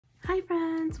Hi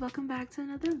friends, welcome back to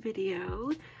another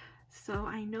video. So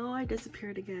I know I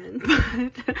disappeared again,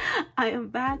 but I am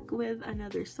back with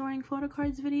another storing photo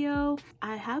cards video.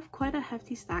 I have quite a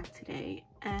hefty stack today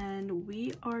and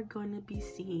we are going to be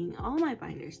seeing all my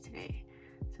binders today.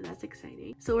 So that's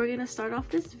exciting. So we're going to start off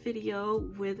this video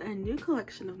with a new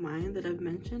collection of mine that I've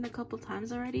mentioned a couple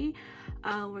times already.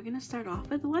 We're going to start off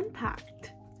with onepact.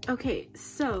 Okay,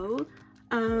 so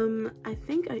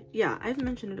I've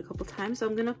mentioned it a couple times, so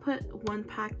I'm gonna put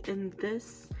onepact in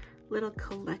this little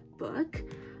collect book.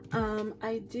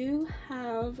 I do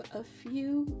have a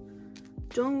few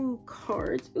Jungwoo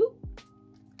cards. Ooh,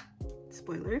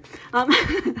 spoiler.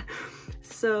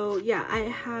 So yeah, I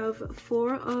have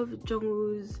 4 of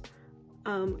Jungwoo's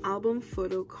album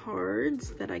photo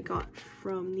cards that I got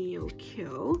from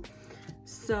yugyeom.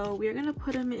 So we're gonna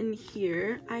put them in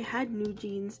here. I had new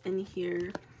jeans in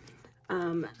here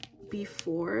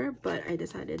before, but I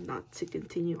decided not to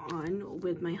continue on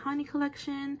with my honey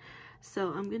collection,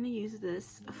 so I'm gonna use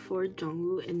this for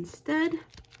Jungwoo instead.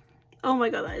 Oh my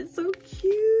god, that is so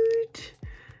cute.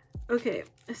 Okay,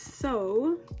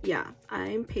 so yeah,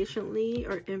 I'm patiently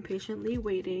or impatiently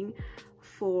waiting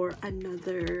for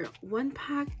another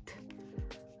onepact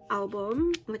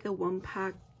album, like a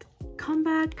onepact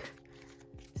comeback,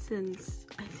 since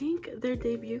I think their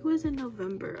debut was in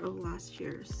November of last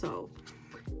year, so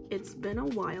it's been a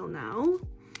while now.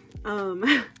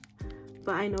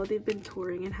 But I know they've been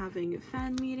touring and having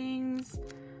fan meetings,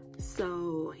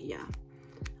 so yeah.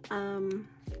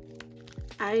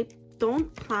 I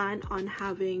don't plan on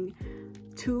having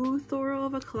too thorough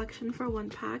of a collection for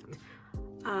onepact.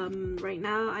 Right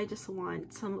now I just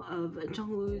want some of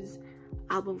Jungwoo's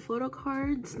album photo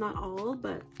cards, not all,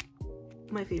 but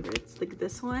my favorites, like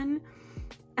this one.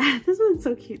 This one's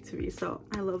so cute to me, so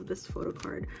I love this photo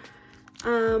card.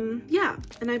 Yeah,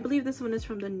 and I believe this one is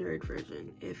from the nerd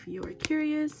version if you are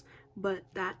curious, but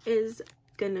that is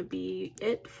gonna be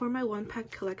it for my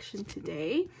onepact collection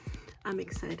today. I'm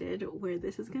excited where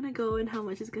this is gonna go and how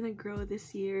much it's gonna grow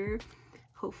this year.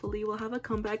 Hopefully we'll have a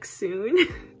comeback soon.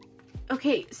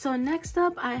 Okay, so next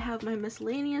up I have my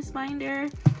miscellaneous binder.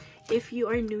 If you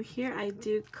are new here, I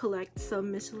do collect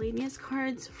some miscellaneous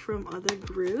cards from other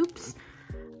groups.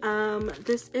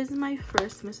 This is my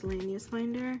first miscellaneous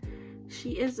binder.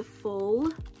 She is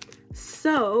full,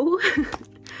 so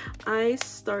I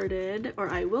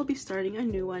will be starting a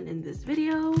new one in this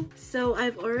video. So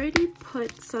I've already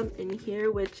put some in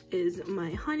here, which is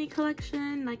my honey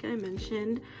collection. Like I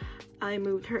mentioned, I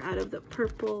moved her out of the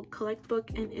purple collect book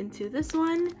and into this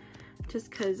one, just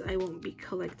because I won't be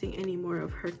collecting any more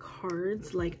of her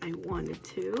cards like I wanted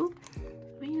to.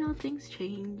 But you know, things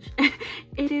change.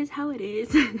 It is how it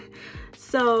is.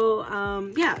 So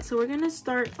yeah, so we're gonna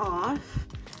start off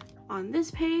on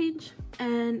this page,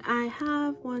 and I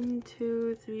have 1,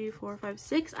 2, 3, 4, 5,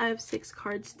 6. I have 6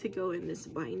 cards to go in this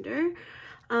binder.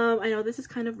 I know this is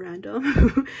kind of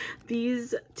random.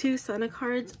 These 2 Sana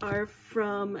cards are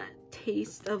from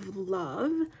Taste of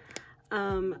Love.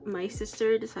 My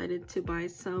sister decided to buy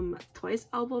some Twice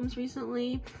albums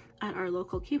recently at our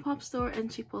local K-pop store,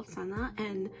 and she pulled Sana,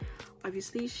 and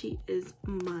obviously she is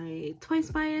my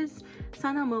Twice bias.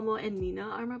 Sana, Momo, and Mina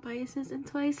are my biases in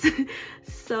Twice.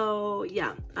 So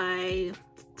yeah, I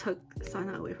took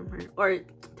Sana away from her, or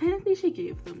technically she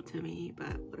gave them to me,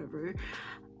 but whatever.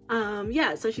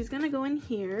 Yeah, so she's gonna go in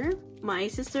here. My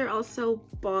sister also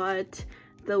bought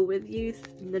the With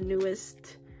Youth, the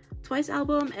newest Twice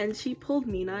album, and she pulled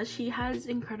Mina. She has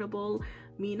incredible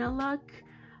Mina luck.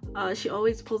 She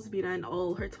always pulls Mina in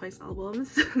all her Twice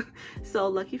albums. So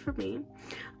lucky for me.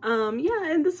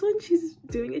 Yeah, and this one she's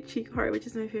doing a cheek heart, which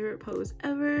is my favorite pose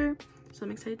ever, so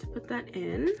I'm excited to put that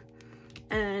in.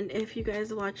 And if you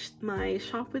guys watched my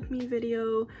shop with me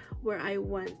video where I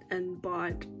went and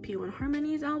bought P1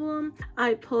 Harmony's album,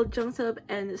 I pulled Jungsub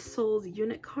and Seoul's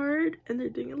unit card, and they're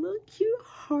doing a little cute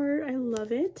heart. I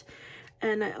love it.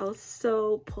 And I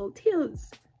also pulled Teo's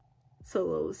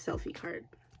solo selfie card.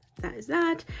 That is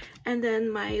that. And then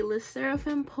my Le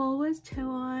Sserafim pull was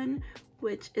tuan,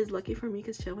 which is lucky for me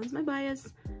because tuan's my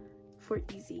bias for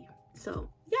easy. So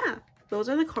yeah, those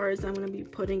are the cards I'm going to be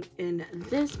putting in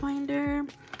this binder.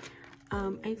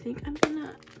 I think I'm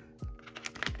gonna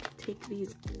take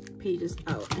these pages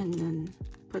out and then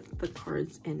put the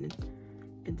cards in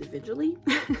individually.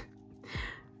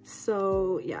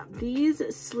 So yeah, these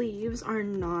sleeves are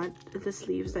not the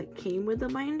sleeves that came with the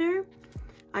binder.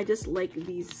 I just like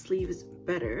these sleeves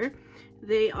better.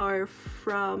 They are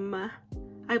from,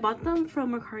 I bought them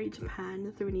from Mercari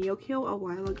Japan through yugyeom a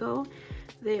while ago.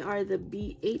 They are the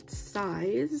B8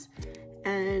 size,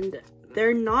 and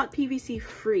they're not PVC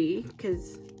free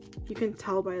because You can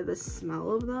tell by the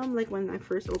smell of them, like when I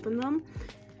first opened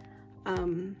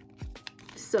them.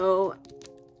 So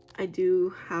I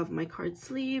do have my card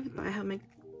sleeved, but I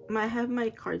have my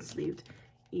card sleeved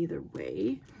either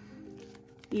way,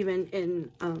 even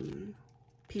in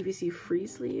PVC free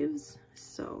sleeves.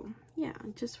 So yeah,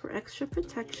 just for extra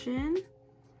protection.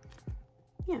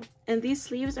 Yeah, and these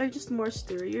sleeves are just more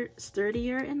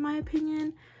sturdier in my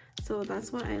opinion, so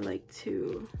that's why I like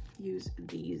to use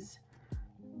these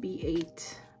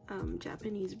B8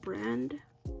 Japanese brand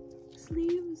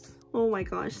sleeves. Oh my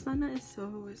gosh, Sana is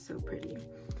so pretty.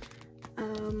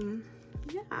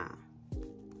 Yeah,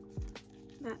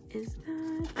 that is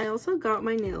that. I also got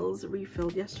my nails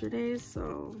refilled yesterday,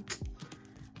 so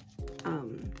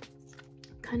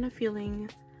kind of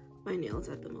feeling my nails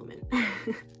at the moment.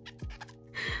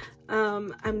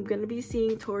 I'm gonna be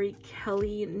seeing Tori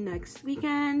Kelly next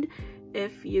weekend.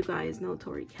 If you guys know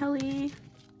Tori Kelly,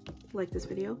 like this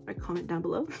video or comment down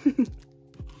below.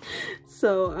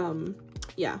 So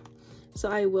yeah, so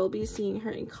I will be seeing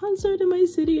her in concert in my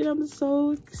city, and I'm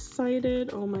so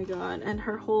excited. Oh my god. And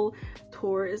her whole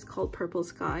tour is called Purple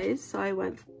Skies, so I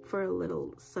went for a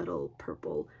little subtle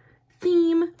purple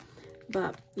theme.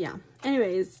 But yeah,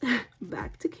 anyways,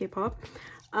 back to K-pop.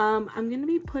 I'm gonna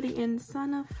be putting in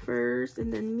Sana first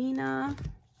and then Mina,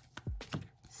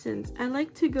 since I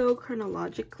like to go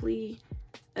chronologically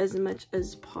as much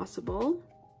as possible.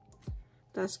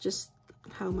 That's just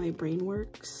how my brain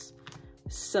works.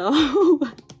 So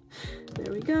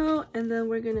there we go. And then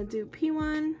we're gonna do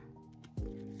P1.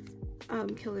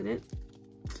 Killing it,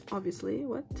 obviously.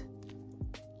 What?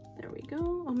 There we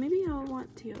go. Oh, maybe I'll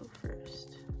want Teo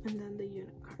first and then the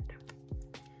unit card.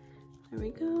 There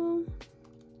we go.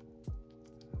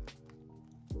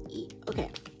 Okay,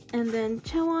 and then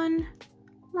Chaewon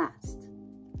last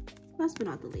but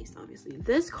not the least, obviously.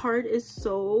 This card is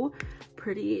so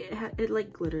pretty. It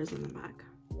like glitters in the back.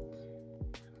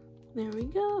 There we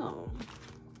go.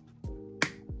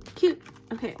 Cute.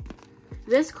 Okay,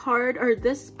 this card, or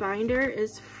this binder,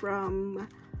 is from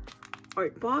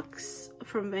Artbox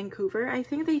from Vancouver. I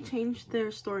think they changed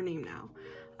their store name now,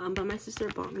 but my sister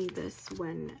bought me this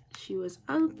when she was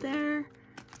out there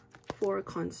for a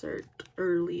concert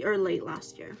early or late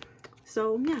last year.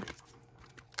 So yeah,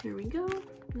 here we go.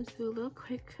 Let's do a little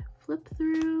quick flip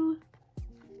through.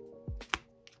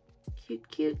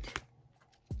 Cute.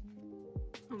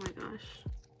 Oh my gosh,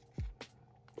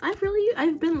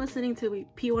 I've been listening to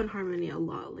P1 Harmony a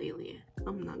lot lately,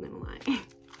 I'm not gonna lie.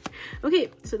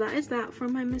 Okay, so that is that for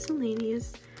my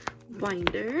miscellaneous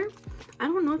binder. I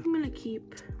don't know if I'm gonna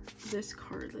keep this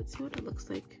card. Let's see what it looks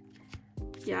like.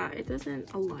 Yeah, it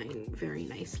doesn't align very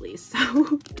nicely,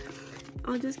 so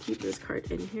I'll just keep this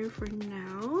card in here for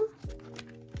now.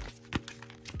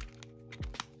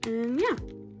 And yeah,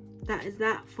 that is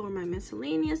that for my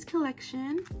miscellaneous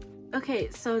collection. Okay,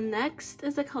 so next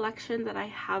is a collection that I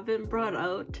haven't brought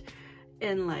out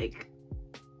in like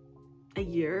a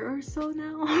year or so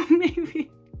now,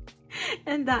 maybe.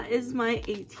 And that is my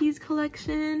ATEEZ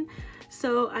collection.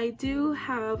 So I do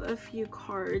have a few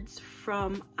cards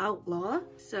from Outlaw.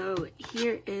 So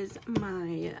here is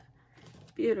my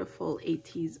beautiful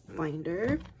ATEEZ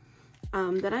binder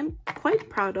that I'm quite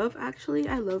proud of, actually.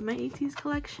 I love my ATEEZ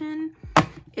collection.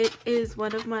 It is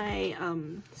one of my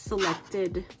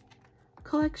selected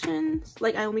collections.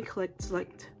 Like, I only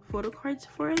select photo cards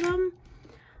for them.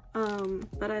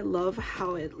 But I love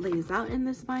how it lays out in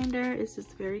this binder. It's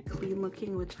just very clean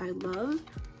looking, which I love.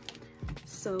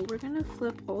 So we're gonna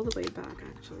flip all the way back.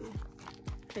 Actually,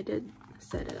 I did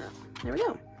set it up. There we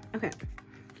go. Okay,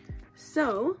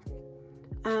 so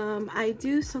I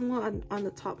do somewhat on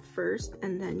the top first,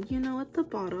 and then at the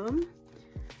bottom.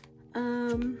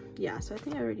 Yeah, so I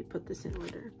think I already put this in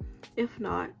order. If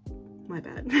not, my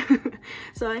bad.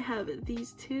 So I have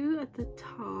these two at the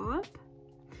top.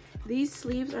 These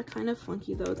sleeves are kind of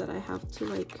funky though, that I have to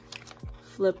like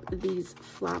flip these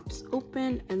flaps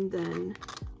open and then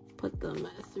put them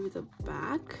through the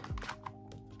back.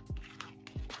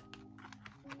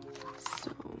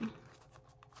 So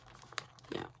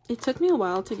yeah, it took me a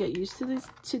while to get used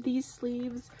to these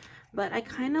sleeves, but I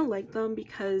kind of like them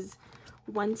because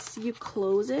once you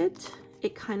close it,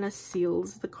 it kind of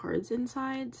seals the cards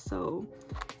inside, so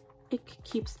it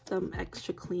keeps them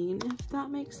extra clean, if that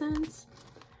makes sense.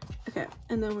 Okay,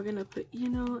 and then we're gonna put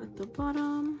at the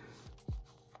bottom,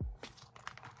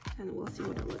 and we'll see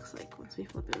what it looks like once we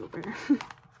flip it over.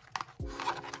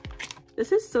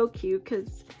 This is so cute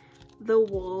because the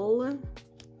wall,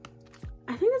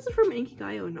 I think this is from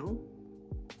Inkigayo, no?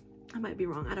 I might be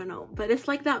wrong, I don't know. But it's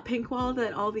like that pink wall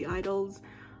that all the idols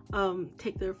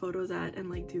take their photos at and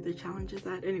like do their challenges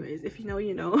at. Anyways, if you know,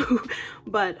 you know.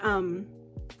 But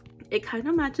it kind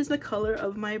of matches the color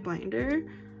of my binder,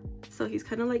 so he's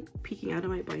kind of like peeking out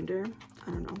of my binder.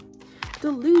 I don't know,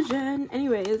 delusion.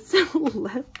 Anyways, so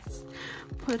let's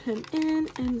put him in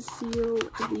and seal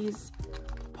these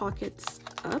pockets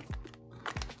up.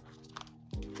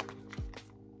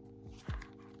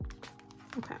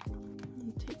 Okay,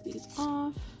 take these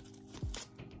off.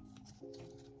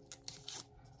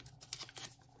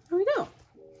 There we go.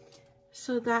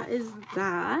 So that is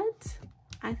that.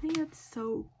 I think it's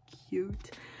so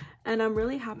cute, and I'm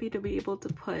really happy to be able to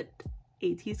put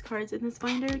ATEEZ cards in this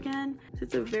binder again. So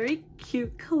it's a very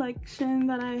cute collection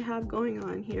that I have going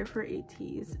on here for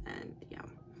ATEEZ. And yeah,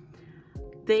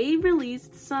 they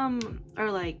released some, or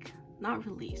like not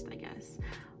released I guess,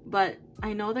 but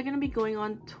I know they're gonna be going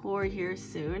on tour here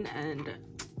soon, and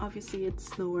obviously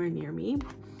it's nowhere near me,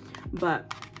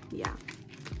 but yeah,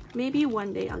 maybe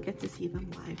one day I'll get to see them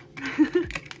live.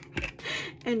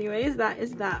 Anyways, that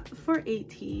is that for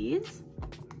ATEEZ.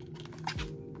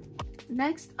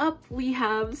 Next up, we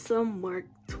have some Mark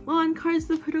Tuan cards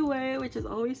to put away, which is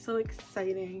always so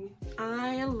exciting.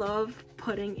 I love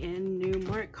putting in new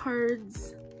Mark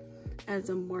cards as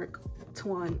a Mark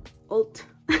Tuan alt.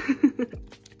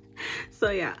 So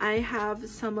yeah, I have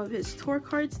some of his tour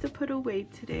cards to put away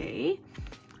today.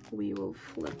 We will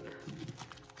flip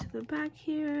to the back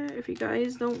here. If you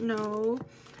guys don't know,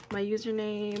 my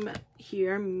username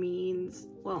here means,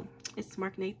 well, it's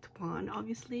Mark Nate Tuan,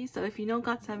 obviously. So if you know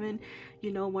GOT7,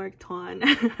 you know Mark Tuan.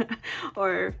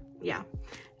 Or yeah.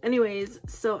 Anyways,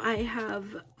 so I have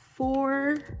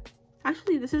 4,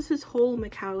 actually this is his whole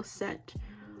Macau set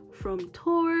from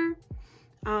tour.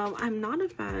 I'm not a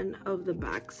fan of the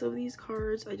backs of these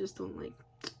cards. I just don't like,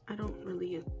 I'm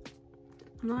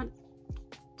not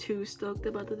too stoked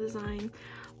about the design,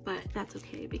 but that's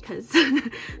okay because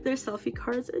they're selfie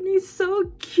cards and he's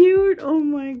so cute. Oh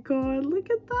my god, look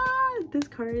at that. This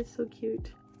card is so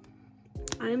cute.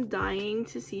 I'm dying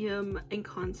to see him in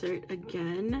concert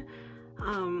again.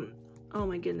 Oh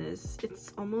my goodness,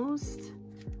 it's almost,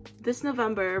 this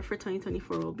November for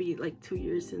 2024 will be like 2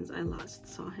 years since I last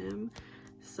saw him.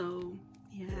 So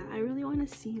yeah, I really want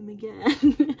to see him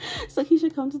again. So he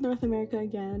should come to North America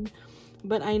again.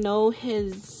 But I know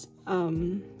his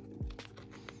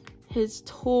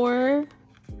tour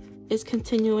is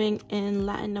continuing in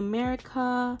Latin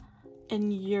America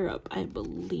and Europe, I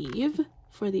believe,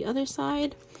 for the other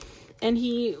side. And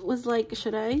he was like,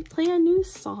 should I play a new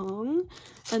song?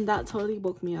 And that totally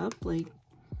woke me up, like,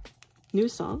 new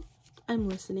song? I'm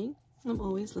listening. I'm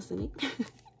always listening.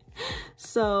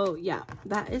 So yeah,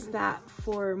 that is that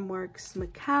for Mark's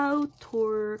Macau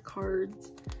tour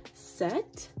cards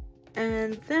set.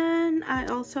 And then I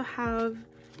also have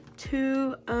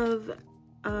 2 of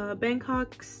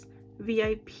Bangkok's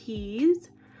VIPs.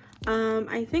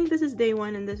 I think this is day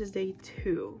 1 and this is day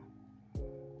 2.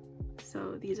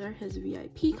 So these are his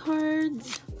VIP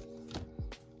cards.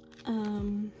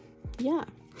 Yeah,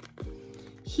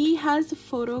 he has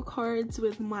photo cards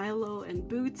with Milo and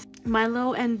Boots.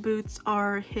 Milo and Boots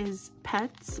are his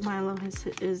pets. Milo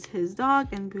is his dog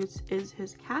and Boots is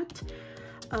his cat.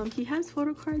 He has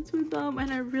photo cards with them,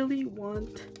 and I really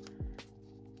want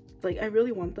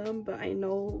them, but I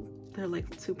know they're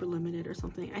like super limited or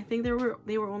something. I think they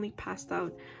were only passed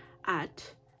out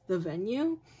at the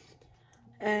venue,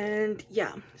 and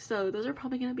yeah, so those are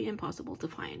probably gonna be impossible to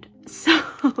find.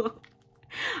 So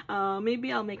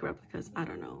maybe I'll make replicas, I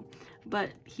don't know.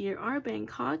 But here are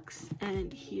Bangkok's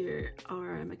and here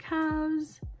are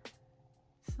Macau's.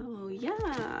 So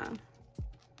yeah,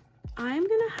 I'm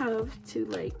gonna have to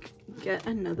like get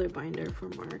another binder for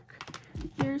Mark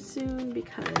here soon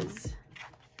because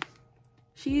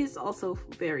she's also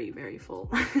very, very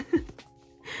full.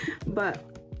 But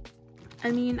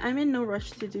I mean, I'm in no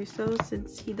rush to do so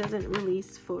since he doesn't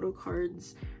release photo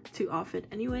cards too often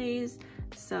anyways.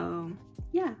 So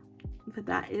yeah, but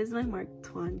that is my Mark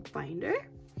Tuan binder.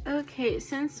 Okay,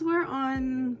 since we're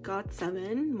on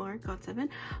GOT7, Mark GOT7,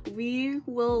 we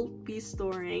will be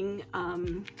storing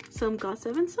some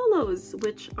GOT7 solos,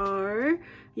 which are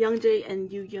Youngjae and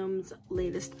Yugyeom's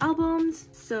latest albums.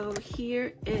 So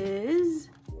here is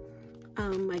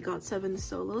my GOT7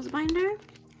 solos binder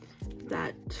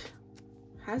that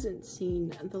hasn't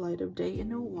seen the light of day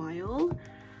in a while,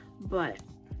 but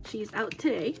she's out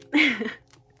today.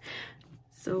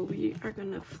 So we are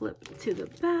gonna flip to the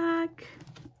back.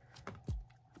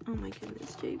 Oh my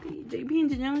goodness, JB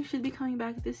and Jinyoung should be coming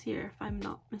back this year if I'm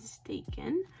not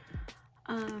mistaken.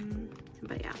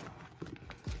 But yeah,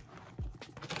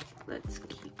 let's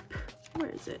keep, where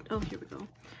is it? Oh, here we go.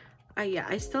 Yeah,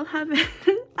 I still haven't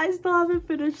I still haven't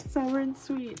finished Sour and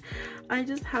Sweet. I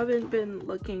just haven't been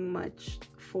looking much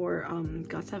for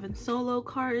GOT7 solo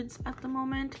cards at the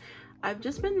moment. I've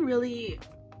just been really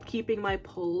keeping my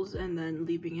pulls and then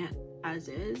leaving it as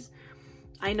is.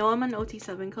 I know I'm an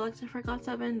OT7 collector for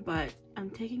GOT7, but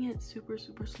I'm taking it super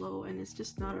slow and it's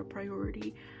just not a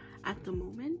priority at the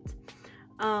moment.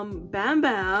 Bam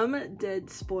Bam did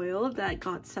spoil that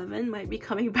GOT7 might be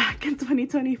coming back in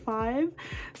 2025,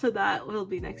 so that will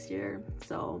be next year.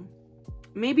 So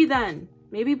maybe then,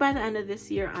 maybe by the end of this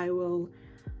year I will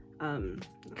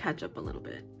catch up a little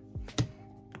bit.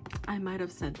 I might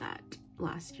have said that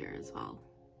last year as well.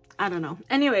 I don't know.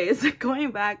 Anyways,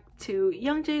 going back to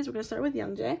Youngjae's, we're gonna start with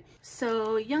Youngjae.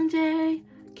 So Youngjae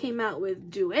came out with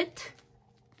Do It,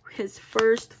 his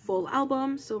first full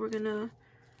album. So we're gonna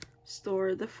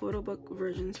store the photo book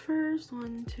versions first.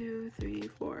 1, 2, 3,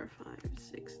 4, 5,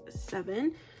 6,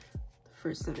 7. The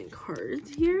first 7 cards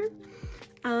here.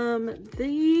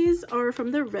 These are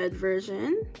from the red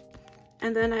version.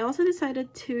 And then I also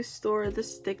decided to store the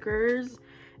stickers.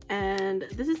 And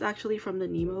this is actually from the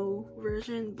Nemo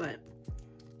version, but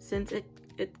since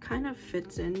it kind of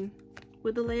fits in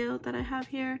with the layout that I have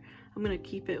here, I'm gonna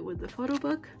keep it with the photo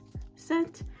book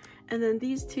set. And then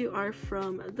these two are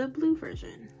from the blue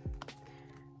version.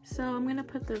 So I'm gonna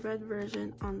put the red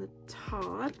version on the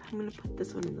top. I'm gonna put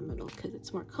this one in the middle because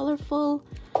it's more colorful.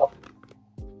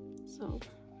 So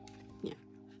yeah,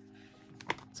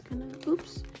 it's gonna,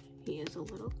 oops, he is a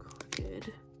little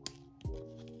crooked.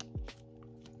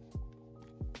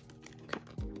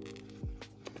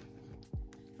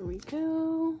 Here we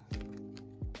go,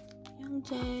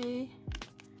 Youngjae,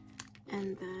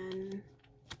 and then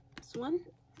this one.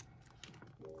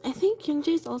 I think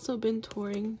Youngjae's also been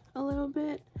touring a little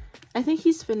bit. I think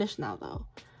he's finished now though.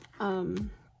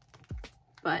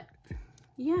 But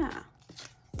yeah,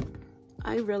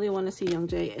 I really want to see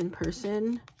Youngjae in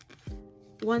person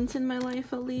once in my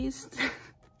life at least.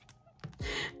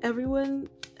 Everyone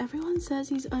says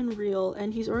he's unreal,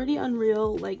 and he's already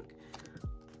unreal like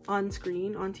on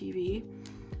screen, on TV,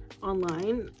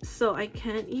 online. So I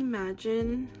can't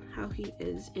imagine how he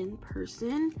is in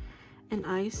person, and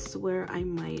I swear I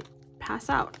might pass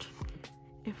out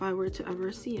if I were to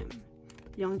ever see him.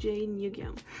 Youngjae and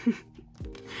Yugyeom.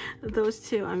 Those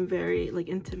two I'm very like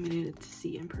intimidated to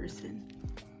see in person,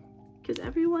 because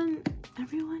everyone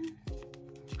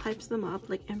hypes them up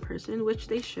like in person, which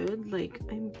they should. Like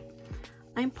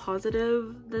I'm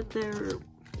positive that they're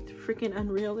freaking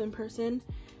unreal in person,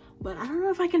 but I don't know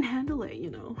if I can handle it, you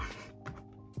know.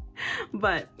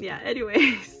 But yeah,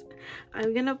 anyways,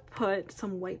 I'm gonna put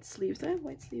some white sleeves. I have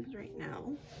white sleeves right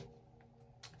now.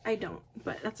 I don't,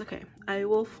 but that's okay. I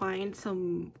will find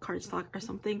some cardstock or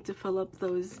something to fill up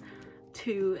those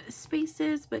 2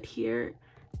 spaces. But here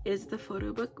is the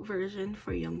photo book version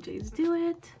for Youngjae's Do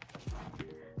It.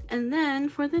 And then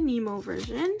for the Nemo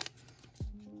version,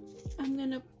 I'm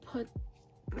gonna put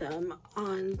them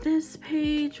on this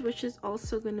page, which is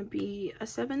also gonna be a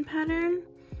 7 pattern.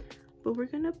 But we're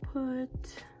gonna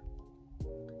put,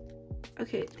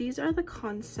 okay, these are the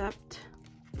concept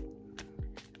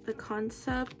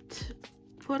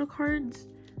photo cards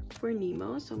for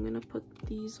Nemo. So I'm gonna put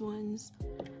these ones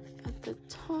at the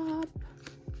top.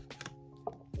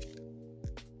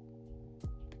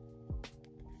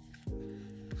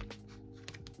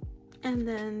 And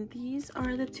then these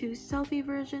are the 2 selfie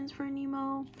versions for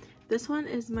Nemo. This one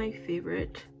is my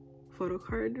favorite photo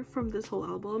card from this whole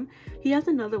album. He has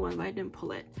another one, but I didn't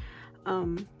pull it.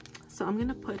 So I'm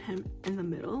gonna put him in the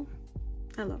middle.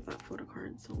 I love that photo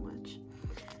card so much.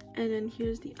 And then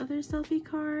here's the other selfie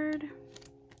card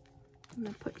I'm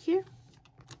gonna put here.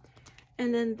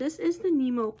 And then this is the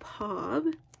Nemo Pub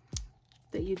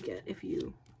that you'd get if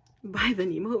you buy the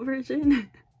Nemo version.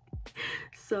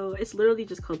 So it's literally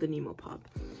just called the Nemo Pub.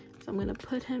 So I'm gonna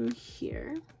put him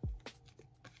here.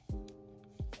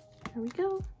 There we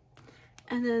go.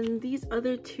 And then these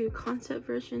other 2 concept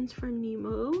versions for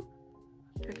Nemo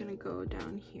are gonna go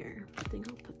down here. I think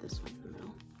I'll put this one in the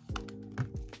middle.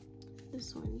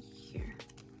 This one here.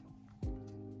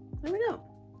 There we go.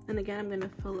 And again, I'm gonna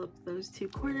fill up those 2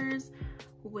 corners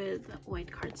with white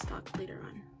cardstock later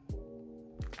on.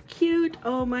 Cute.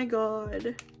 Oh my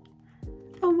god.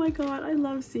 Oh my god, I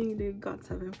love seeing new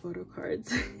GOT7 photo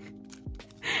cards.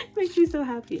 Makes me so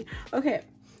happy. Okay,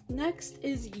 next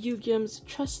is Yugyeom's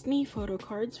Trust Me photo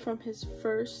cards from his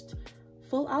first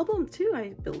full album too, I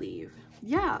believe.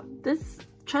 Yeah, this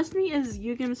Trust Me is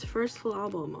Yugyeom's first full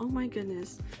album. Oh my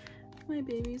goodness. My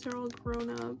babies are all grown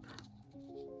up.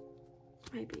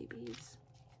 My babies.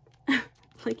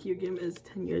 Like Yugyeom is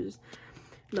 10 years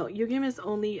No, Yugyeom is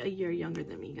only a year younger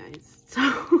than me, guys.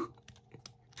 So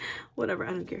whatever,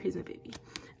 I don't care. He's my baby.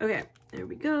 Okay, there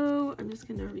we go. I'm just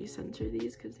gonna recenter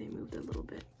these because they moved a little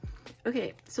bit.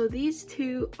 Okay, so these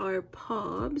two are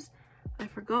Pobs. I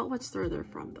forgot what store they're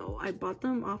from though. I bought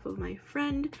them off of my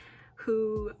friend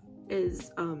who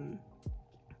is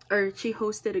or she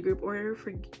hosted a group order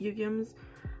for Yugyeom's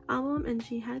album and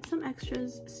she had some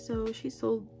extras, so she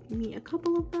sold me a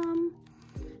couple of them.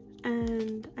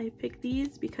 And I picked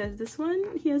these because this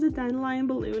one, he has a dandelion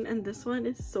balloon, and this one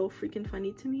is so freaking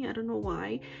funny to me. I don't know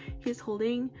why. He's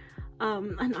holding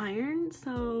an iron,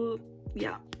 so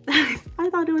yeah. I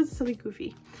thought it was really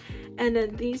goofy. And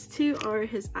then these two are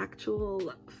his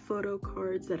actual photo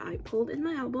cards that I pulled in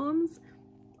my albums.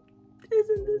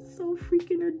 Isn't this so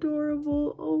freaking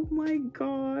adorable? Oh my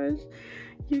gosh.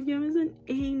 Yugyeom is an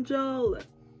angel.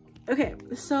 Okay,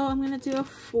 so I'm gonna do a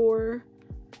 4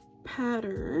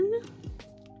 pattern.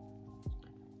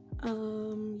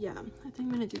 Yeah, I think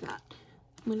I'm gonna do that.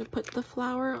 I'm gonna put the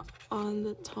flower on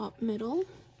the top middle,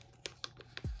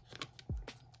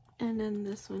 and then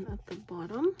this one at the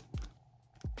bottom,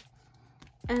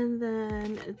 and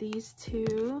then these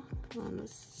two on the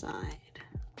side.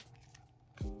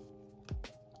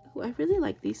 Oh, I really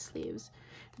like these sleeves.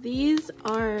 These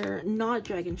are not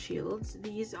dragon shields.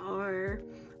 These are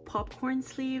popcorn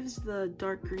sleeves, the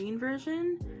dark green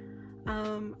version.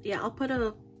 Yeah, I'll put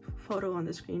a photo on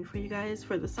the screen for you guys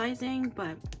for the sizing,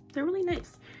 but they're really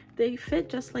nice. They fit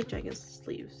just like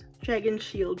dragon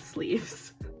shield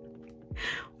sleeves.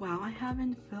 Wow, I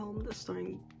haven't filmed a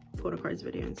storing photo cards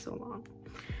video in so long.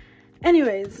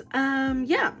 Anyways,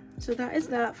 yeah, so that is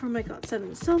that for my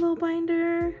GOT7 solo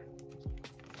binder.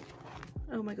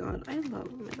 Oh my god, I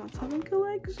love my GOT7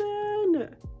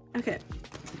 collection. Okay,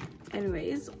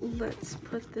 anyways, let's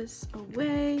put this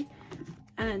away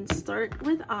and start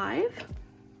with IVE.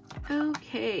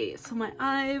 Okay, so my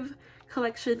IVE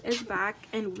collection is back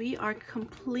and we are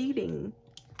completing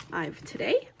IVE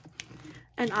today.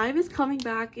 And IVE is coming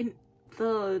back in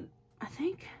the, I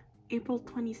think, April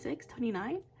 26,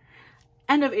 29?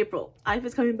 End of April, IVE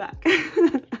is coming back.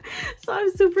 So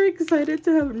I'm super excited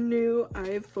to have new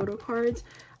IVE photo cards.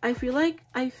 I feel like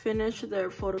I finished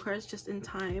their photo cards just in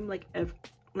time, like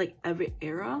every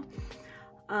era.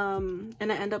 And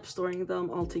I end up storing them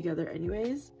all together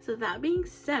anyways. So that being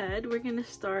said, we're gonna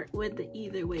start with the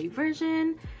either way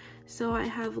version. So I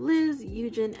have Liz,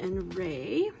 Eugen, and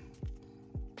Ray.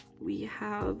 We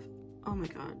have, oh my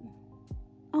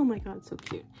god, so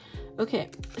cute. Okay,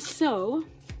 so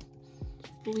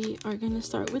we are gonna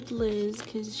start with Liz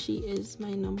because she is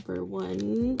my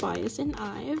 #1 bias in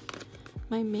IVE,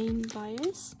 my main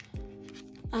bias.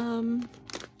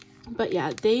 But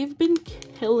yeah, they've been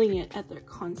killing it at their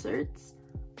concerts.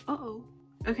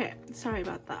 Okay, sorry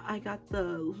about that. I got the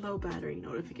low battery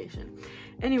notification.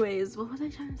 Anyways, what was I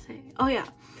trying to say? Oh yeah,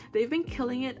 they've been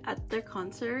killing it at their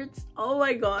concerts. Oh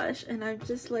my gosh, and I'm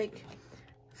just like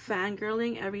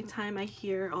fangirling every time I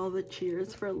hear all the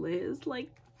cheers for Liz. Like,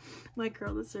 my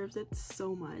girl deserves it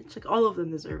so much. Like, all of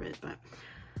them deserve it, but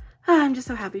I'm just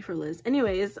so happy for Liz.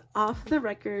 Anyways, Off the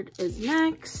Record is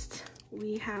next.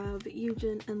 We have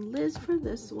Eugen and Liz for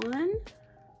this one.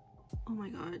 Oh my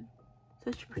god,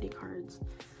 such pretty cards.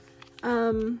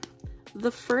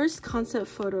 The first concept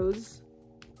photos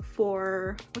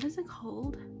for, what is it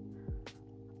called?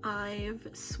 IVE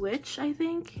Switch, I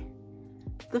think.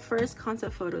 The first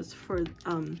concept photos for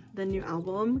the new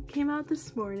album came out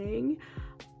this morning.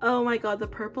 Oh my god, the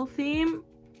purple theme.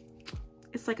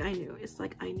 It's like I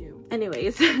knew.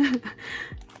 Anyways,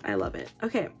 I love it.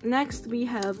 Okay, next we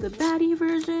have the baddie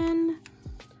version,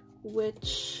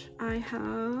 which I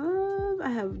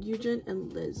have Eugen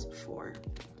and Liz for.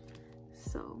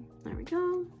 So there we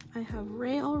go. I have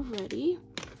Ray already,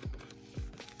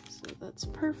 so that's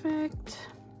perfect.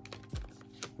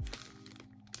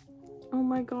 Oh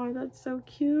my god, that's so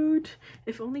cute.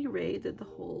 If only Ray did the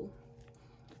whole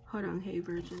Horanghei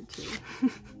version too.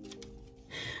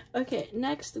 Okay,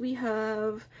 next we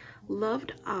have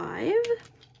Loved IVE,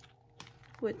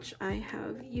 which I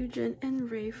have Eugen and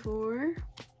Ray for.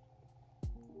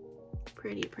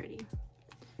 Pretty, pretty.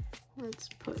 Let's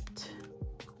put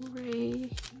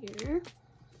Ray here,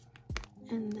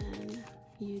 and then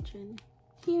Eugen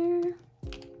here.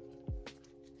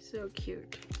 So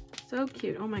cute. So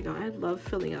cute. Oh my god, I love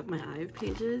filling up my IVE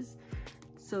pages.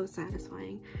 It's so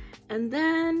satisfying. And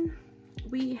then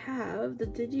we have the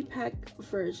Digipack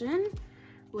version,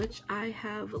 which I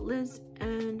have Liz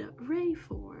and Ray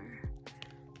for,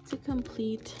 to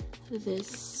complete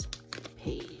this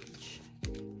page.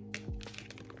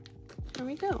 There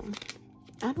we go.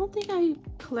 I don't think I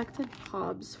collected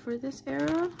Pobs for this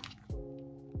era.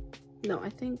 No, I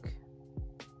think,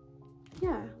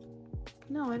 yeah.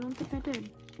 No, I don't think I did.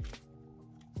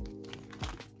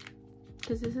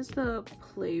 Because this is the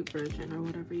play version or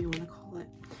whatever you want to call it.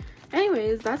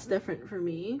 Anyways, that's different for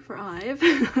me, for Ive.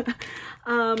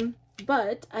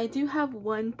 But I do have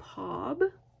one POB.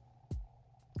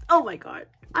 Oh my god,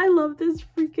 I love this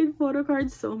freaking photo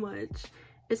card so much.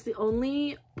 It's the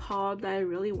only POB that I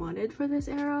really wanted for this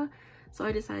era, so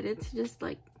I decided to just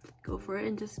like go for it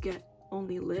and just get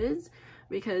only lids,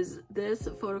 because this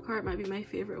photo card might be my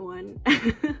favorite one.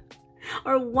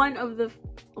 Or one of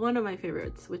my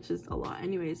favorites, which is a lot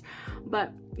anyways.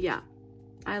 But yeah,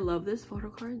 I love this photo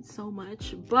card so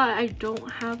much, but I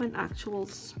don't have an actual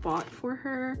spot for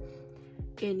her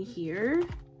in here,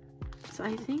 so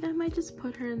I think I might just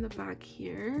put her in the back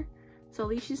here, so at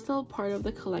least she's still part of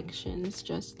the collection. It's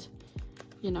just,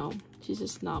 you know, she's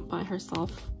just not by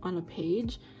herself on a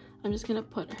page. I'm just gonna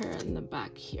put her in the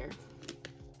back here.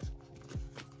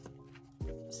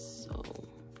 So,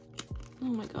 oh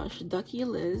my gosh, Ducky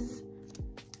Liz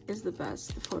is the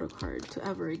best photo card to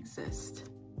ever exist.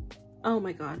 Oh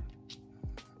my god,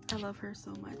 I love her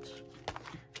so much.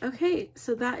 Okay,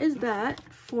 so that is that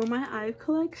for my Ive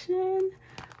collection,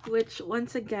 which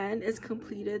once again is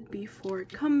completed before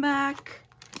comeback.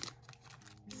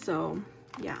 So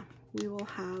yeah, we will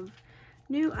have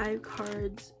new Ive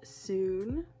cards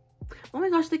soon. Oh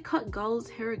my gosh, they cut Gull's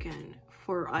hair again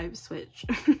for Ive Switch.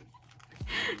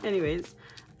 Anyways,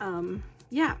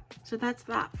 yeah, so that's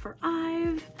that for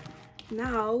Ive.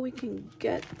 Now we can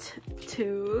get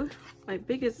to my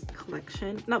biggest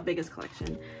collection, not biggest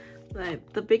collection,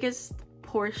 but the biggest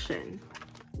portion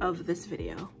of this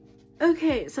video.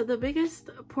 Okay, so the biggest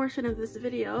portion of this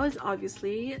video is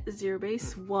obviously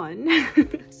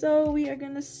zerobaseone. So we are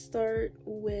gonna start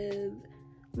with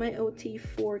my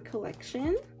OT4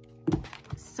 collection.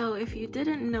 So if you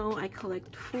didn't know, I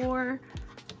collect four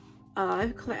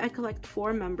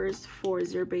members for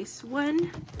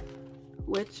zerobaseone,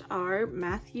 which are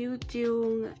Matthew,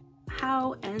 Jung,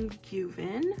 Hao, and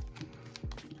Gyuvin.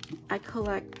 I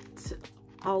collect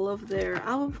all of their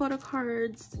album photo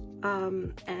cards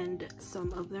and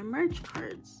some of their merch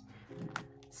cards.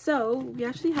 So we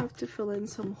actually have to fill in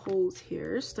some holes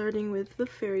here, starting with the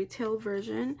fairy tale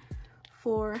version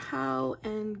for Hao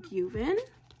and Gyuvin.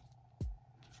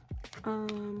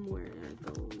 Where are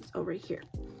those? Oh, right here.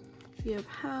 We have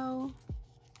Hao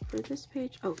for this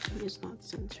page. Oh, it is not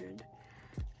censored.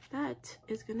 That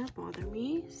is gonna bother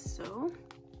me, so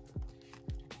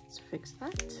let's fix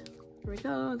that. Here we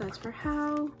go, that's for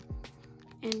Hao.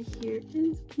 And here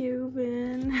is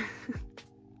Gyuvin.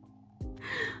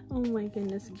 Oh my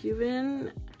goodness,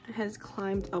 Gyuvin has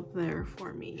climbed up there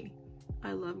for me.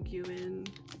 I love Gyuvin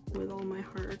with all my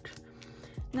heart.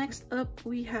 Next up,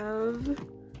 we have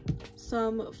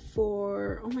some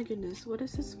for, oh my goodness, what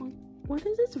is this one? What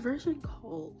is this version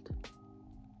called?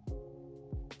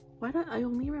 Why don't I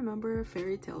only remember a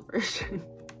fairy tale version?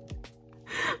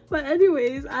 But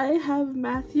anyways, I have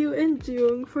Matthew and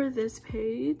Jung for this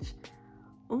page.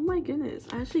 Oh my goodness,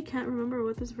 I actually can't remember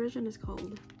what this version is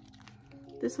called.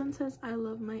 This one says, I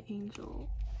love my angel.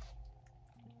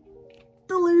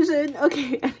 Delusion.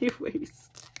 Okay, anyways.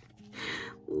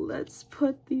 Let's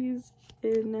put these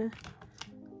in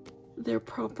their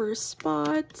proper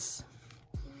spots.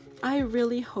 I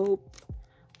really hope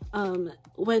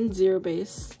when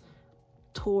Zerobase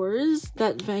tours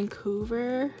that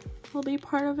Vancouver will be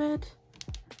part of it.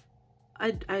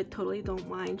 I totally don't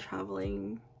mind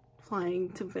flying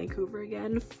to Vancouver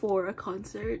again for a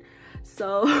concert.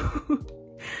 So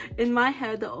in my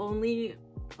head, the only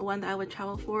one that I would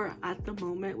travel for at the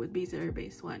moment would be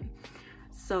Zerobaseone.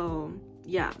 So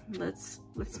yeah, let's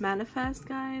manifest,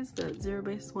 guys, that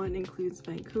Zerobaseone includes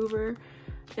Vancouver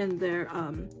in their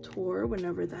tour,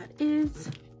 whenever that is.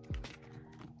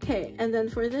 Okay, and then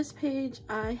for this page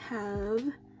I have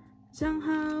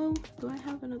Zhanghao. Do I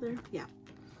have another? Yeah.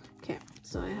 Okay,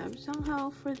 so I have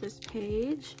Zhanghao for this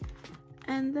page,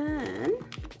 and then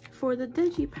for the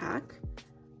digipack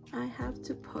I have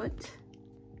to put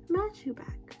Machu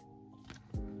back.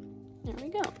 There we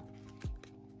go.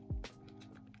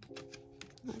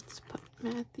 Let's put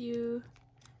Matthew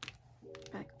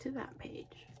back to that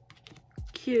page.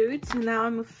 Cute. So now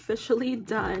I'm officially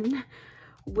done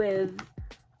with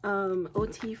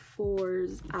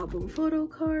OT4's album photo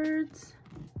cards.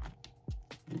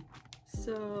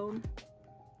 So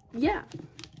yeah,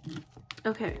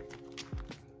 okay,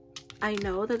 I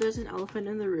know that there's an elephant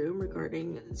in the room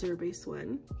regarding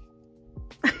Zerobaseone,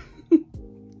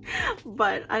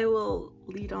 but I will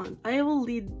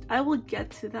get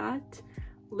to that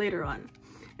later on.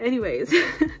 Anyways,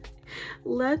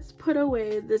 let's put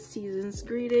away the season's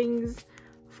greetings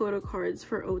photo cards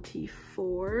for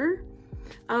OT4.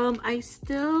 I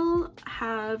still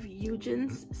have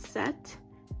Eugen's set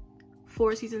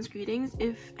for season's greetings.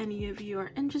 If any of you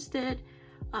are interested,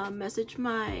 message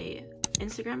my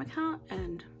Instagram account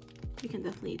and we can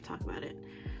definitely talk about it.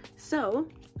 So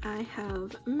I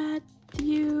have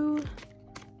Matthew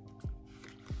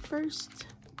first.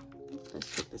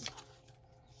 Let's take this off.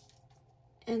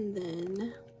 And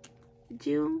then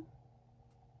June.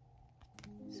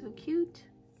 So cute.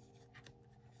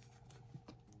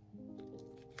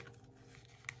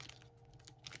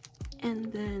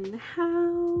 And then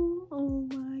How. Oh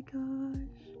my gosh.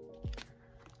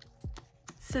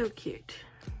 So cute.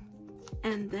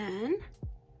 And then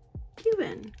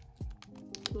Cuban,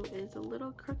 who is a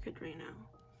little crooked right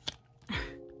now.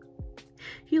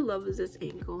 He loves this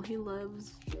angle. He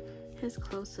loves his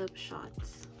close-up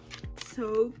shots.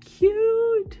 So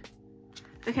cute.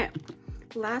 Okay,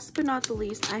 last but not the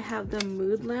least, I have the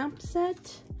mood lamp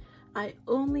set. I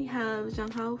only have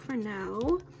Zhanghao for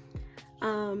now.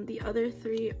 The other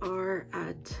three are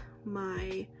at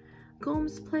my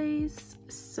Gom's place,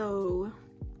 so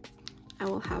I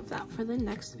will have that for the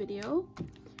next video.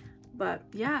 But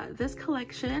yeah, this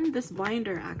collection, this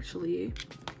binder actually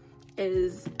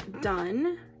is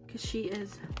done because she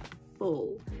is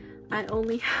full. I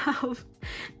only have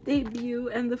debut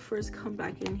and the first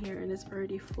comeback in here and it's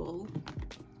already full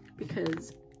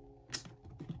because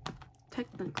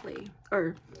technically,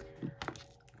 or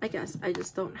I guess I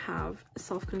just don't have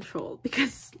self-control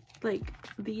because like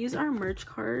these are merch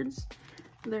cards.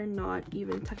 They're not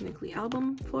even technically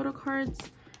album photo cards.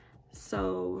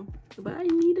 So, but I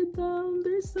needed them.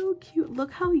 They're so cute. Look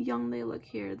how young they look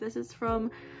here. This is from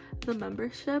the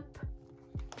membership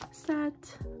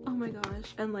set. Oh my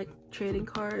gosh. And like trading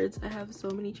cards. I have so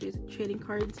many trading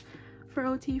cards for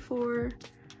OT4,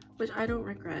 which I don't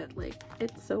regret. Like,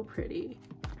 it's so pretty.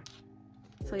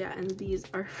 So yeah, and these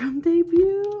are from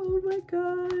debut. Oh my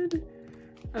god.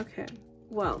 Okay,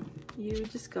 well, you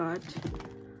just got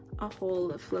a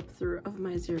whole flip through of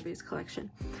my Zero Base collection.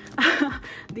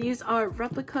 These are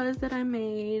replicas that I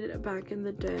made back in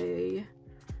the day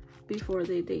before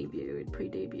they debuted,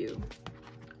 pre-debut.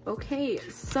 Okay,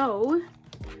 so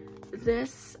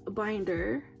this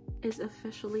binder is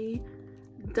officially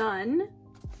done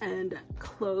and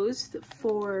closed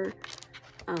for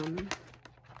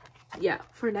yeah,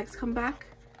 for next comeback.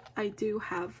 I do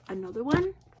have another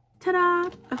one. Ta-da!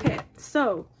 Okay,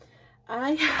 so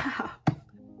I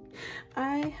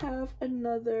have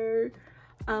another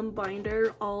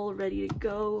binder all ready to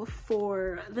go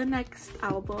for the next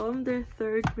album, their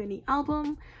third mini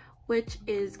album, which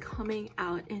is coming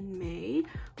out in May.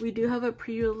 We do have a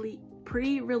pre-release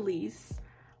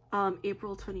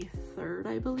April 23rd,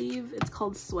 I believe. It's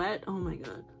called Sweat. Oh my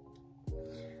god.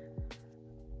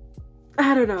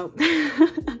 I don't know.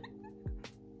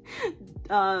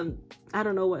 I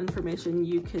don't know what information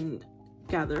you can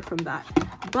gather from that,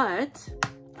 but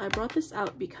I brought this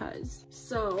out because,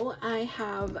 so I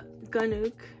have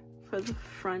Ganuk for the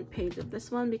front page of this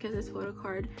one because this photo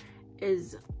card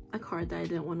is a card that I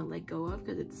didn't want to let go of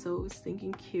because it's so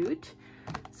stinking cute.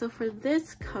 So for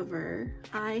this cover,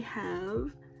 I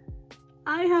have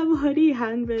Hoodie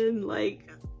Hanbin. Like,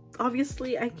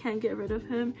 obviously I can't get rid of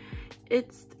him.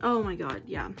 It's, oh my god,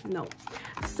 yeah, no.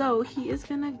 So he is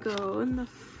gonna go in the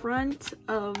front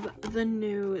of the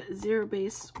new Zero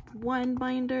Base 1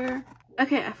 binder.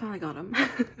 Okay, I finally got him.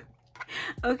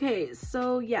 Okay,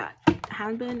 so yeah,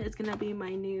 Hanbin is gonna be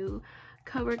my new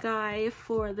cover guy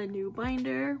for the new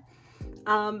binder.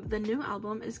 The new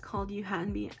album is called You Had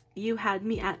Me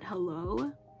at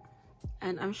Hello,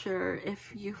 and I'm sure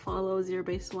if you follow Zero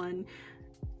Base 1,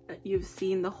 you've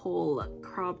seen the whole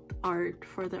cropped art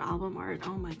for the album art.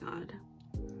 Oh my god,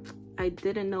 I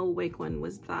didn't know Wake One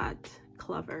was that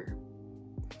clever.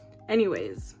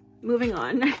 Anyways, moving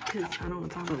on, because I don't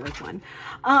want to talk about Wake One.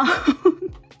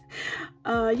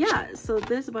 Yeah, so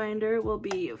this binder will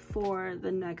be for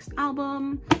the next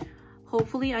album.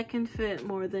 Hopefully I can fit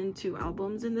more than 2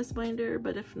 albums in this binder,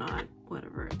 but if not,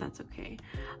 whatever, that's okay.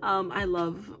 I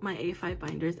love my A5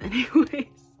 binders anyways.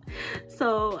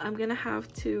 So I'm gonna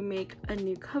have to make a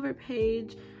new cover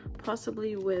page,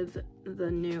 possibly with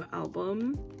the new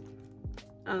album.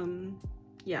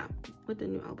 Yeah, with the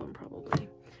new album probably.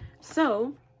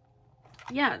 So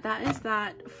yeah, that is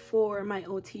that for my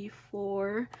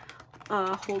OT4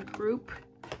 whole group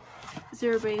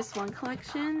Zero Base 1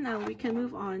 collection. Now we can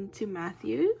move on to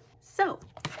Matthew. So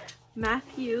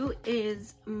Matthew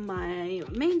is my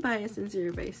main bias in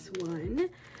Zero Base 1.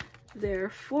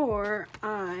 Therefore,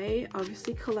 I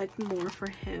obviously collect more for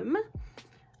him.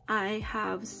 I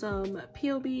have some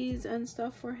POBs and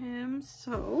stuff for him.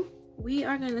 So we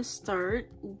are gonna start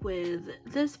with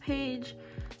this page.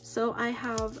 So I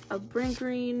have a Bring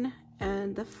Green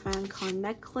and the FanCon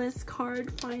necklace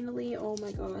card finally. Oh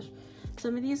my gosh,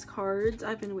 some of these cards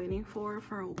I've been waiting for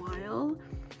a while,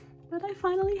 but I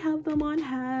finally have them on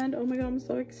hand. Oh my god, I'm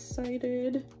so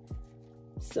excited.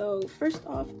 So first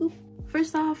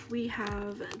off we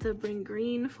have the Bring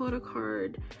Green photo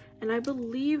card, and I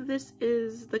believe this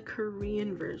is the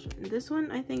Korean version. This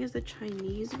one I think is the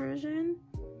Chinese version.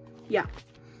 Yeah,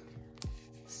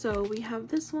 so we have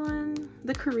this one.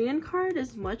 The Korean card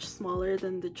is much smaller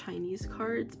than the Chinese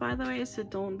cards, by the way, so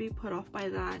don't be put off by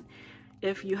that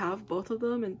if you have both of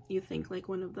them and you think like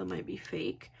one of them might be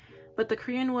fake. But the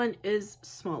Korean one is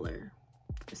smaller.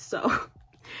 So,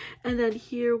 and then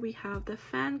here we have the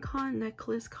FanCon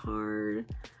necklace card.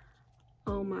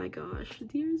 Oh my gosh,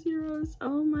 dear Zeros,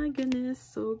 oh my goodness,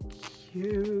 so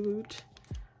cute.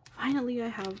 Finally I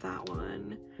have that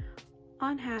one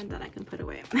on hand that I can put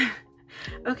away.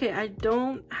 Okay, I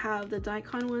don't have the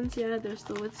Daikon ones yet. They're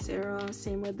still with Sarah.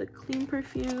 Same with the Clean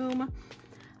perfume.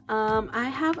 I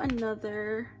have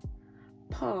another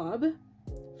POB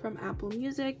from Apple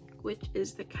Music, which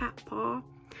is the cat paw.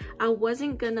 I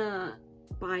wasn't gonna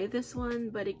buy this one,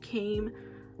 but it came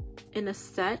in a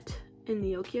set in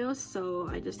the yugyeom, so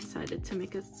I just decided to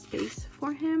make a space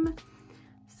for him.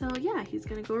 So yeah, he's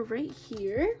gonna go right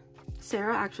here.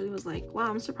 Sarah actually was like, wow,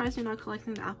 I'm surprised you're not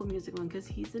collecting the Apple Music one because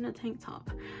he's in a tank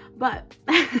top, but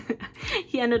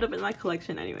he ended up in my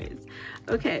collection anyways.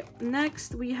 Okay,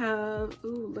 next we have,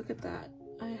 ooh, look at that,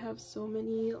 I have so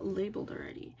many labeled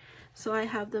already. So I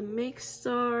have the misc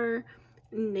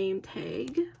name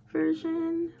tag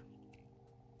version.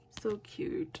 So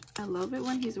cute. I love it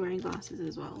when he's wearing glasses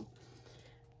as well.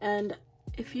 And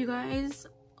if you guys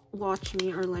watch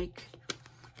me or like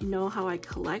know how I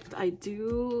collect, I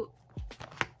do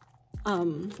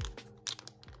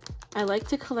I like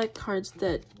to collect cards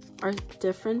that are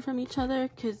different from each other,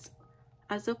 because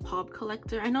as a POB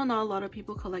collector, I know not a lot of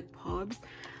people collect POBs,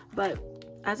 but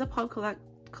as a POB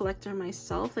collector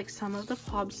myself, like some of the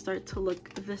POBs start to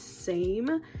look the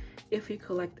same if you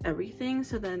collect everything,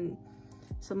 so then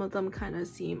some of them kind of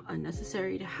seem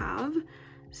unnecessary to have.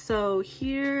 So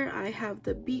here I have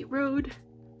the Beat Road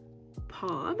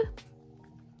POB.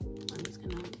 I'm just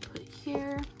gonna put it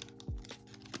here.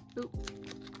 Oop.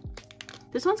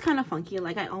 This one's kind of funky,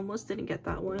 like I almost didn't get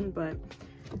that one, but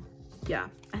yeah,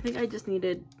 I think I just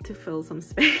needed to fill some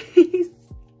space.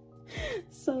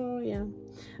 So yeah.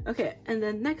 Okay, and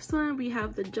then next one we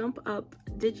have the Jump Up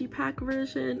Digipack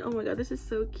version. Oh my god, this is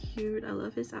so cute. I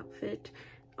love his outfit.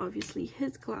 Obviously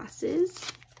his glasses.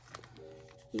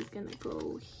 He's gonna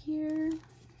go here.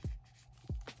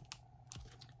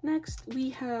 Next we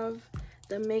have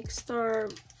the misc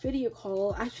video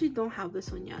call. I actually don't have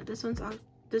this one yet.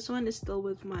 This one is still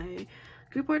with my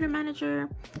group order manager.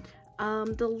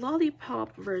 The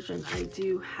lollipop version I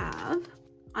do have.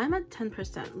 I'm at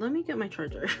 10%. Let me get my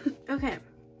charger. Okay,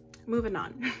 moving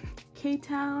on.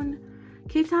 K-Town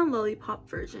lollipop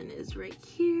version is right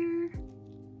here.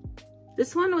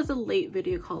 This one was a late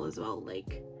video call as well,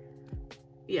 like,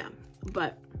 yeah,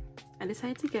 but I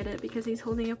decided to get it because he's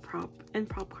holding a prop, and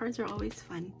prop cards are always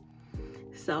fun.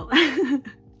 So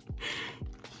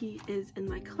he is in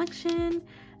my collection.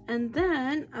 And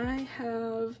then I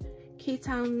have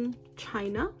K-Town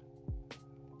China.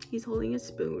 He's holding a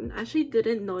spoon. I actually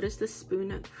didn't notice the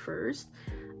spoon at first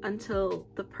until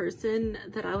the person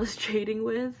that I was trading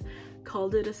with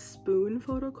called it a spoon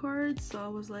photo card. So I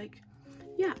was like,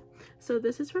 yeah, so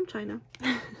this is from China.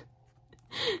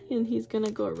 And he's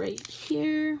gonna go right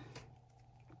here.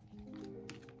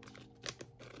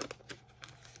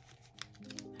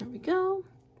 There we go.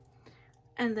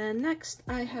 And then next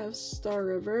I have Star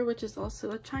River, which is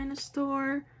also a China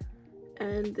store.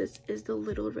 And this is the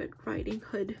Little Red Riding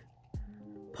Hood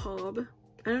POB.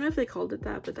 I don't know if they called it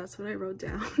that, but that's what I wrote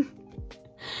down.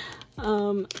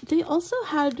 They also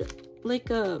had like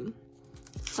a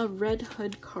Red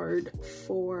Hood card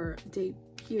for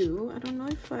debut. I don't know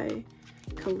if I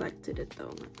collected it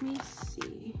though. Let me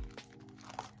see.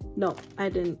 No, I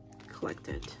didn't collect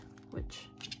it, which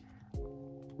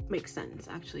makes sense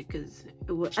actually, because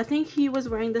I think he was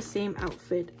wearing the same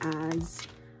outfit as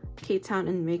K-Town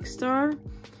and misc.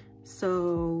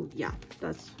 So yeah,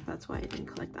 that's why I didn't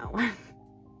collect that one.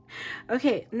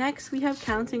 Okay, next we have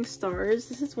Counting Stars.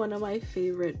 This is one of my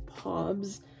favorite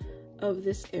POBs of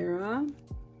this era.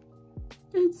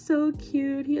 It's so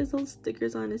cute. He has all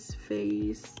stickers on his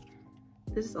face.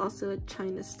 This is also a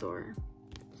China store.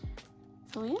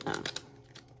 So yeah.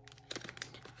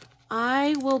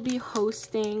 I will be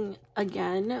hosting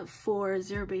again for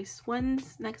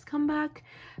zerobaseone's next comeback.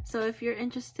 So if you're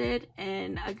interested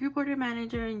in a group order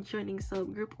manager and joining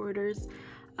some group orders,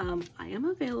 I am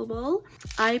available.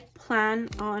 I plan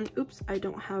on, oops, I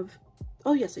don't have,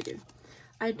 oh yes I do.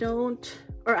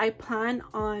 I plan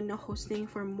on hosting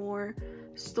for more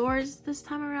stores this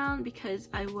time around because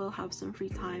I will have some free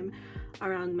time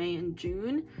around May and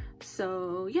June.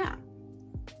 So yeah,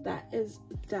 that is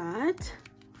that.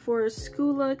 For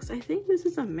school looks, I think this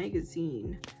is a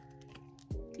magazine.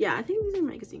 Yeah, I think these are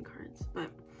magazine cards, but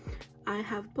I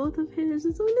have both of his.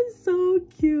 This one is so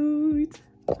cute.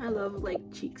 I love like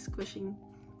cheek squish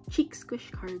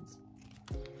cards.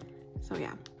 So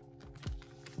yeah.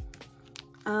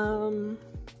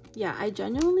 Yeah, I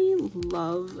genuinely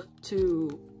love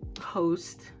to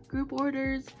host group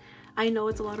orders. I know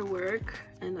it's a lot of work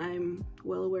and I'm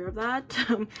well aware of that.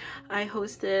 I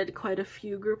hosted quite a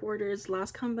few group orders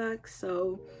last comeback,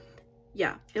 so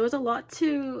yeah, it was a lot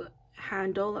to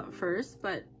handle at first,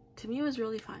 but to me it was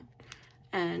really fun.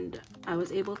 And I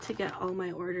was able to get all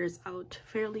my orders out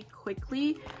fairly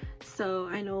quickly, so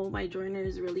I know my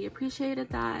joiners really appreciated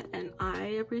that, and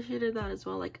I appreciated that as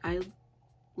well. Like I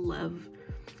love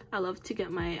to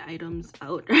get my items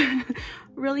out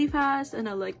really fast, and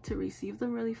I like to receive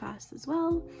them really fast as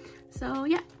well. So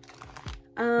yeah,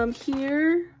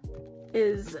 here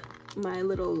is my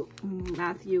little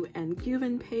Matthew and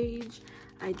Gyuvan page.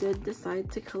 I did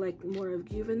decide to collect more of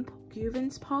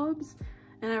Gyuvan's pobs,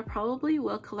 and I probably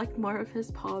will collect more of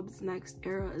his pobs next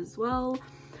era as well.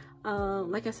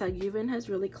 Like I said, Gyuvan has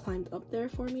really climbed up there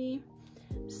for me,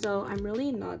 so I'm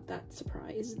really not that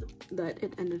surprised that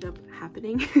it ended up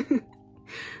happening.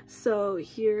 So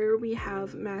here we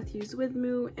have Matthew's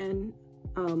Withmu and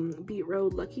Beat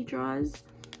Road Lucky Draws.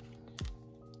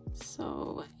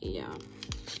 So yeah,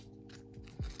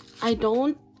 I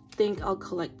don't think I'll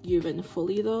collect Gyuvan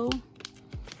fully though.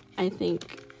 I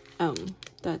think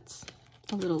that's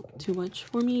a little too much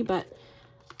for me, but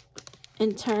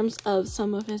in terms of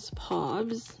some of his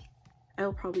pobs,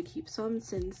 I'll probably keep some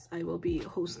since I will be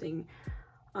hosting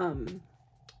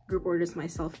group orders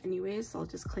myself anyways, so I'll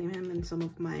just claim him in some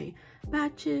of my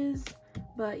batches.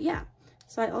 But yeah,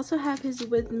 so I also have his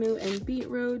Withmu and Beat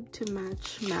Road to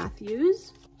match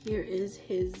Matthew's. Here is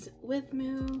his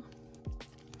Withmu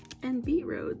and Beat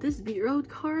Road. This Beat Road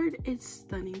card is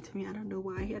stunning to me. I don't know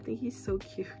why. I think he's so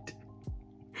cute.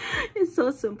 It's so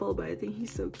simple, but I think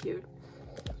he's so cute.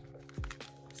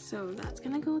 So that's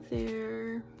gonna go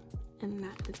there, and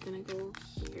that is gonna go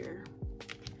here.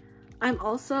 I'm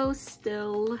also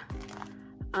still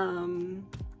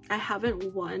I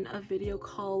haven't won a video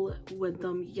call with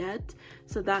them yet,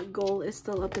 so that goal is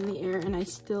still up in the air, and I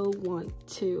still want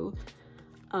to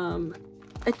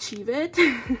achieve it.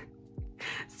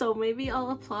 So maybe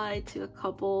I'll apply to a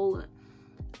couple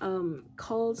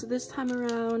calls this time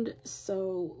around,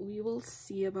 so we will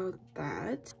see about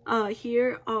that.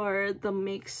 Here are the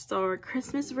Make Star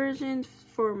Christmas version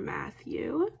for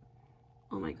Matthew.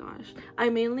 Oh my gosh, I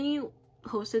mainly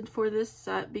hosted for this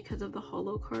set because of the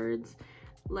holo cards,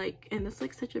 like, and it's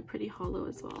like such a pretty holo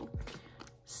as well.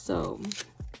 So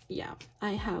yeah,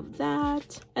 I have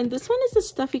that, and this one is a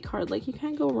stuffy card. Like, you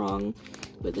can't go wrong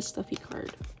with a stuffy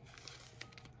card.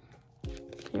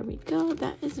 There we go,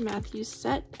 that is Matthew's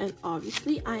set, and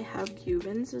obviously I have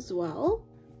Gyuvan's as well.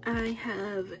 I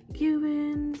have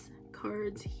Gyuvan's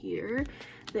cards here.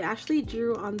 They actually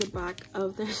drew on the back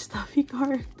of their stuffy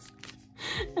cards,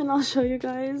 and I'll show you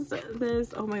guys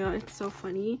this. Oh my god, it's so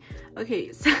funny.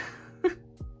 Okay, so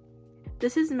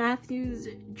this is Matthew's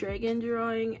dragon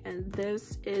drawing, and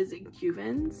this is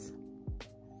Gyuvan's.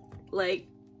 Like,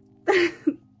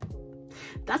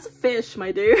 that's a fish,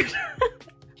 my dude.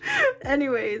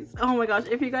 Anyways, oh my gosh,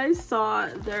 if you guys saw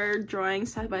their drawing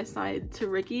side by side to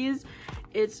Ricky's,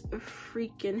 it's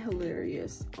freaking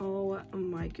hilarious. Oh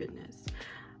my goodness.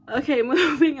 Okay,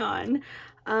 moving on.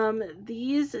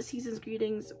 These Season's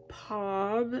Greetings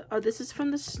Pob, this is from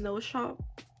the Snow Shop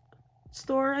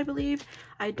store, I believe.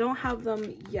 I don't have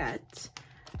them yet.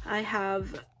 I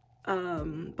have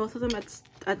both of them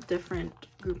at different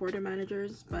group order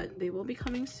managers, but they will be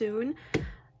coming soon.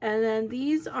 And then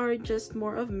these are just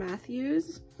more of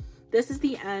Matthew's. This is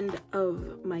the end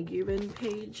of my Gyuvan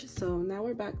page, so now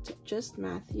we're back to just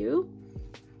Matthew.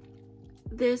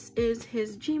 This is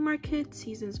his Gmarket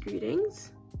Season's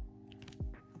Greetings.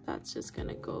 That's just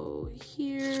gonna go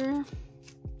here.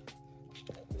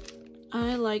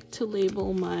 I like to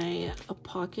label my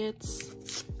pockets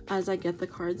as I get the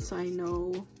cards, so I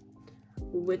know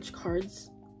which cards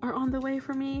are on the way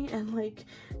for me, and like,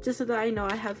 just so that I know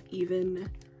I have even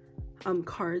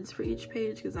cards for each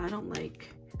page, because I don't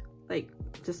like like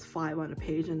just 5 on a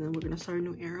page and then we're gonna start a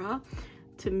new era.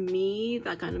 To me,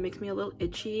 that kind of makes me a little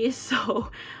itchy, so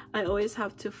I always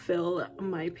have to fill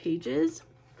my pages.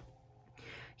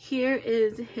 Here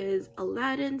is his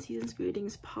Aladdin Season's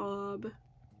Greetings Pop.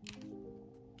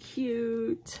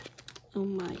 Cute. Oh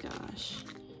my gosh.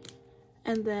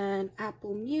 And then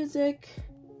Apple Music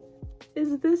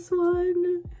is this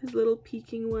one, his little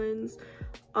peeking ones.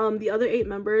 The other 8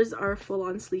 members are full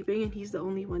on sleeping and he's the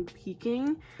only one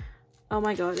peeking. Oh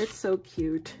my god, it's so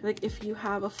cute. Like, if you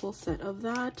have a full set of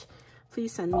that,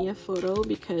 please send me a photo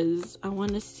because I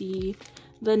want to see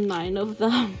the 9 of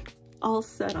them all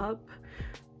set up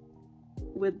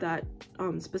with that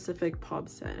specific pop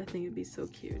set. I think it'd be so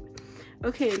cute.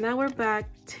 Okay, now we're back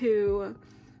to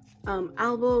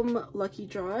album Lucky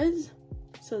Draws.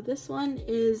 So this one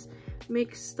is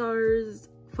Make Star's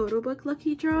photo book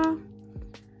Lucky Draw.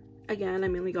 Again, I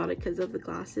mainly got it because of the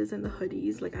glasses and the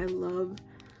hoodies. Like, I love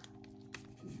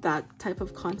that type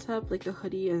of concept, like the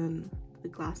hoodie and the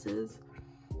glasses.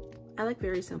 I like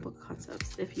very simple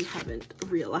concepts, if you haven't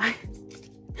realized.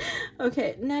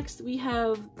 Okay, next we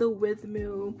have the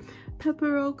Withmu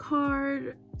Pepero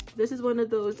card. This is one of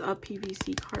those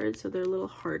PVC cards, so they're a little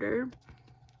harder,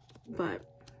 but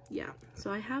yeah,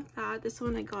 so I have that. This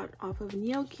one I got off of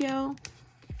Yugyeom,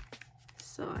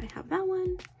 so I have that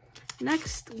one.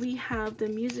 Next, we have the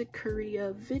Music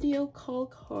Korea video call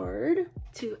card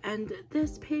to end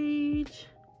this page.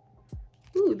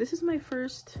 Ooh, this is my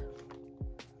first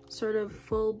sort of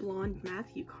full blonde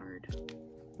Matthew card.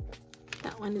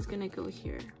 That one is gonna go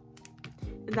here.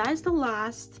 And that is the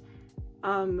last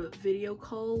video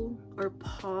call or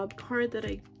pop card that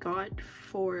I got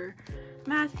for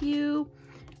Matthew.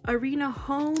 Arena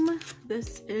Home.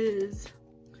 This is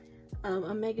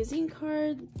a magazine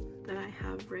card that I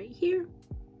have right here.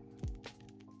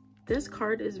 This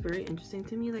card is very interesting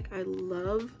to me. Like, I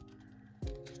love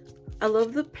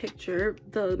the picture.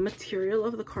 The material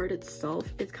of the card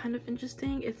itself is kind of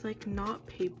interesting. It's like not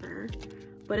paper,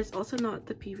 but it's also not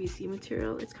the PVC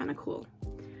material. It's kind of cool.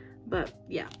 But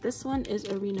yeah, this one is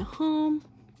Arena Home.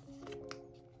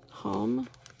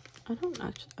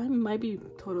 I might be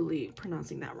totally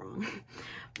pronouncing that wrong.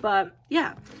 But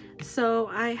yeah, so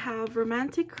I have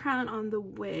Romantic Crown on the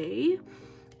way.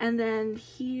 And then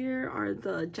here are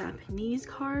the Japanese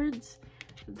cards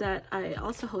that I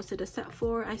also hosted a set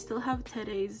for. I still have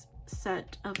today's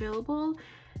set available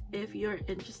if you're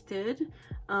interested.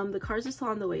 The cards are still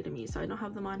on the way to me, so I don't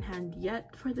have them on hand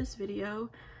yet for this video.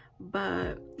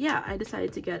 But yeah, I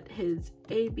decided to get his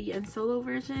A, B, and solo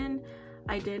version.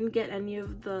 I didn't get any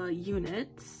of the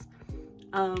units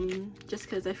just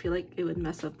because I feel like it would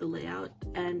mess up the layout,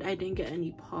 and I didn't get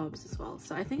any pobs as well,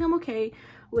 so I think I'm okay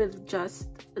with just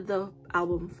the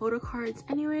album photo cards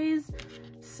anyways.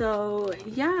 So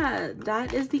yeah,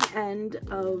 that is the end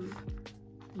of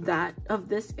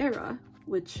this era,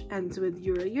 which ends with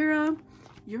Yura Yura.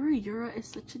 Yura Yura is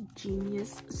such a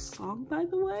genius song, by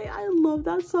the way. I love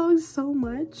that song so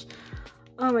much.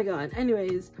 Oh my god.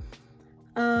 Anyways,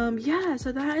 yeah,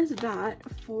 so that is that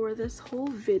for this whole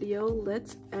video.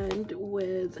 Let's end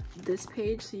with this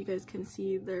page so you guys can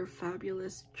see their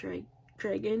fabulous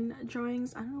dragon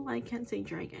drawings. I don't know why I can't say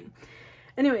dragon.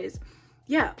 Anyways,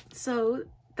 yeah, so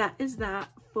that is that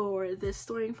for this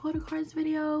storing photo cards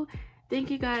video. Thank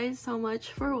you guys so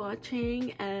much for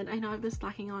watching, and I know I've been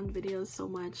slacking on videos so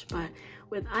much, but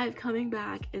with IVE coming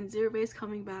back and Zero Base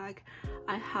coming back,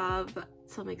 I have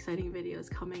some exciting videos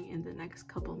coming in the next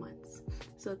couple months.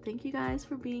 So thank you guys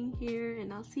for being here,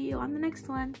 and I'll see you on the next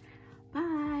one.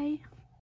 Bye!